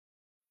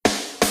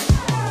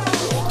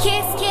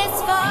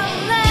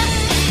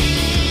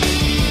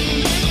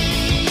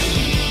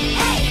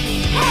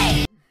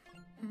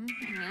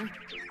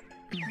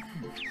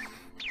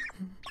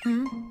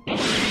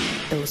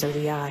Those are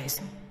the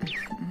eyes.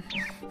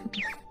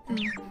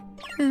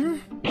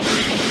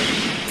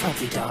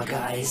 Puppy dog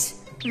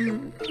eyes.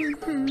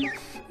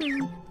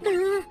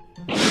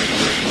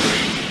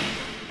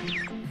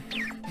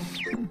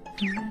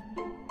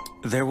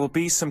 There will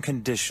be some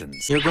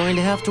conditions. You're going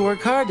to have to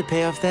work hard to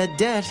pay off that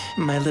debt,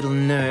 my little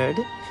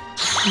nerd.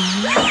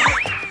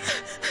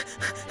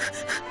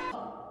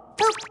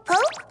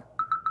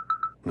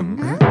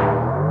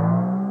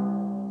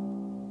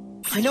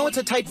 I know it's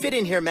a tight fit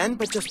in here, men,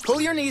 but just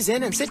pull your knees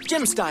in and sit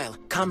gym style.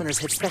 Commoners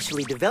have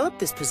specially developed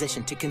this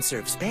position to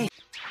conserve space.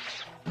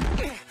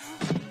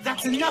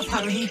 That's enough,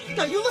 Haruhi.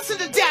 Now you listen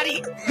to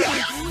Daddy.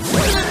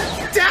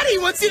 Daddy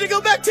wants you to go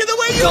back to the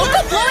way you were.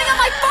 Don't go blowing up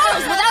my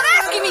photos without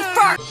asking me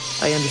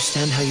first! I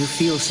understand how you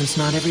feel, since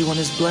not everyone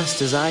is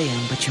blessed as I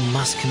am, but you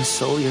must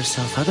console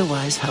yourself.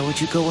 Otherwise, how would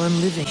you go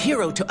on living?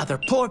 Hero to other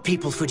poor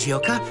people,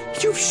 Fujioka.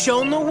 You've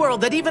shown the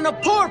world that even a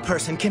poor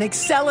person can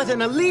excel at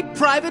an elite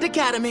private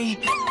academy.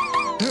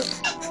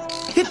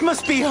 It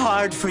must be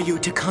hard for you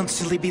to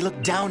constantly be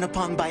looked down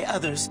upon by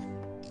others.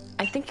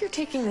 I think you're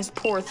taking this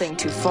poor thing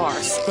too far.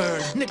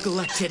 Spurned,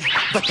 neglected,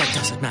 but that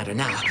doesn't matter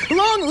now.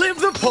 Long live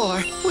the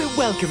poor! We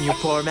welcome you,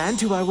 poor man,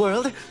 to our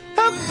world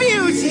of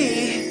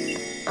beauty!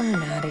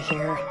 I'm out of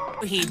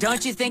here.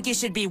 Don't you think you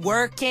should be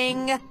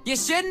working? You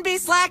shouldn't be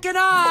slacking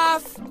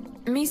off!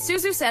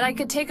 Misuzu said I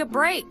could take a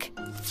break.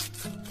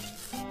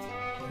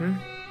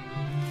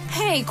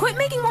 Hey, quit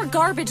making more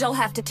garbage I'll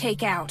have to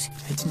take out.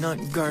 It's not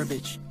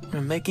garbage. We're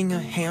making a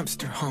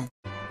hamster home.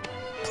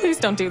 Please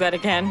don't do that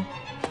again.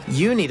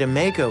 You need a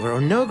makeover,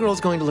 or no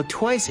girl's going to look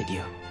twice at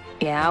you.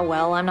 Yeah,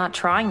 well, I'm not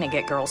trying to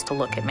get girls to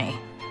look at me.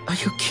 Are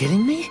you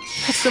kidding me?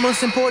 That's the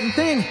most important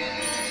thing.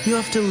 You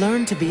have to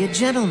learn to be a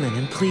gentleman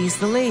and please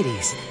the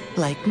ladies,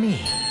 like me.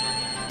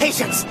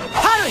 Patience!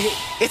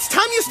 Haruhi! It's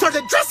time you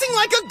started dressing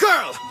like a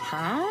girl!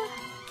 Huh?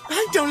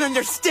 I don't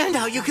understand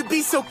how you could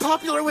be so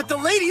popular with the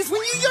ladies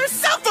when you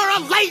yourself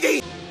are a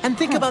lady! And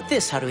think about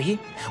this, Haruhi.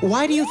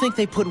 Why do you think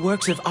they put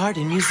works of art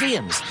in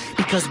museums?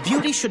 Because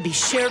beauty should be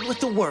shared with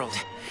the world.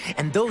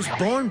 And those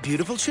born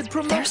beautiful should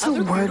promote There's a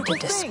other word to beautiful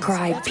things.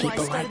 describe That's why I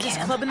people started like this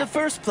him. club in the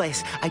first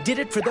place. I did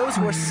it for those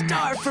who are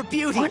starved for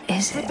beauty. What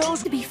is for it?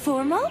 those To be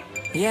formal?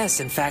 Yes,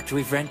 in fact,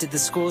 we've rented the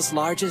school's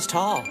largest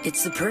hall.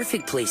 It's the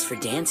perfect place for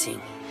dancing.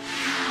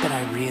 But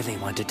I really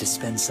wanted to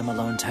spend some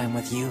alone time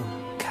with you,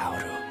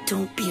 Kaoru.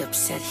 Don't be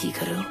upset,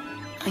 Hikaru.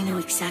 I know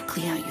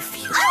exactly how you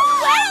feel.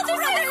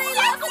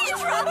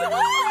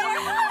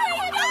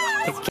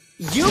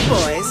 You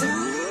boys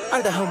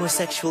are the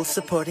homosexual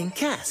supporting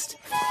cast.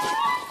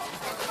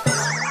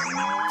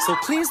 So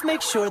please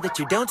make sure that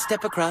you don't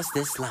step across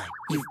this line.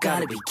 You've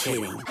gotta be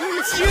kidding.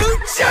 You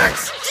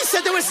jerks! You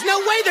said there was no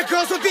way the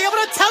girls would be able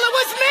to tell it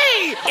was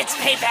me! It's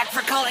payback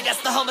for calling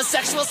us the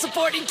homosexual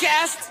supporting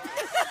cast!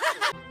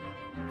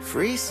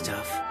 Free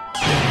stuff.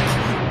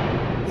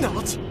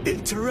 Not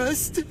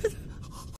interested.